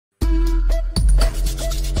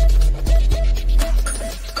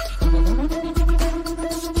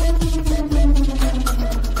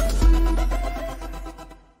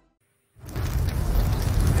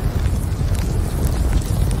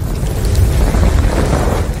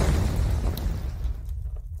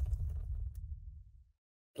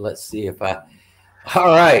let's see if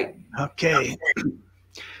all right. Okay.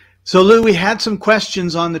 So Lou, we had some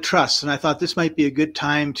questions on the trusts, and I thought this might be a good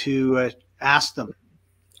time to ask them.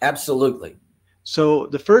 Absolutely. So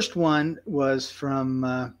the first one was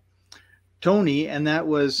from Tony, and that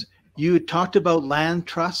was, you talked about land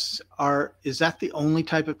trusts. Is that the only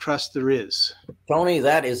type of trust there is? Tony,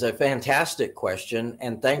 that is a fantastic question,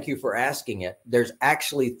 and thank you for asking it. There's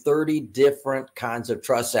actually 30 different kinds of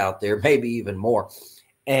trusts out there, maybe even more.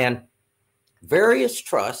 And various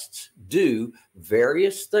trusts do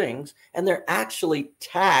various things, and they're actually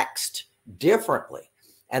taxed differently,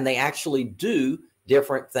 and they actually do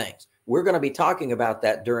different things. We're going to be talking about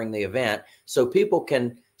that during the event so people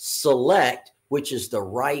can select which is the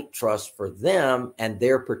right trust for them and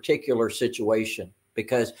their particular situation.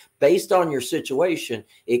 Because based on your situation,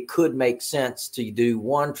 it could make sense to do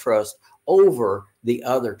one trust over the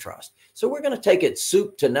other trust. So we're going to take it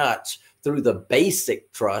soup to nuts through the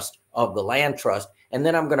basic trust of the land trust. And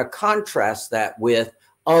then I'm going to contrast that with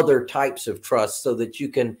other types of trusts so that you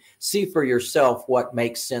can see for yourself what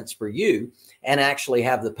makes sense for you and actually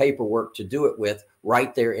have the paperwork to do it with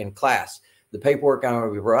right there in class. The paperwork I'm going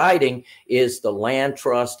to be providing is the land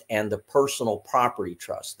trust and the personal property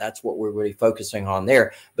trust. That's what we're really focusing on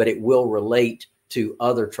there, but it will relate to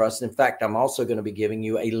other trusts. In fact, I'm also going to be giving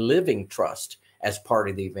you a living trust as part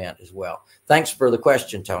of the event as well. Thanks for the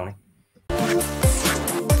question, Tony.